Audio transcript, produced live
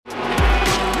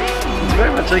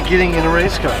It's like getting in a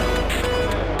race car.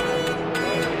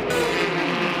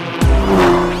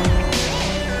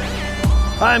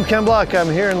 Hi, I'm Ken Block. I'm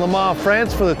here in Le Mans,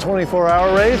 France for the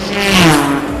 24-hour race.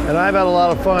 And I've had a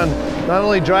lot of fun, not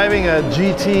only driving a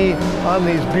GT on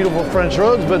these beautiful French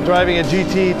roads, but driving a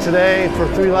GT today for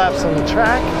 3 laps on the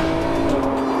track.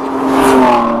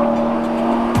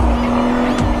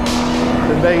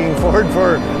 Been begging Ford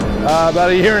for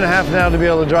about a year and a half now to be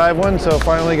able to drive one, so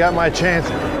finally got my chance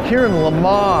here in Le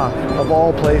Mans, of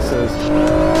all places.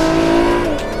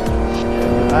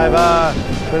 I've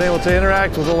been able to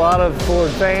interact with a lot of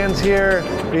Ford fans here,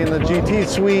 be in the GT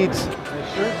suites,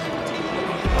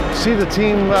 see the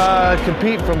team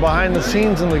compete from behind the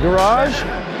scenes in the garage,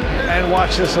 and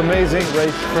watch this amazing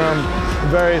race from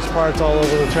various parts all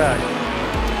over the track.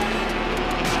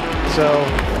 So,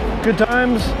 good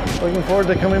times, looking forward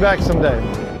to coming back someday.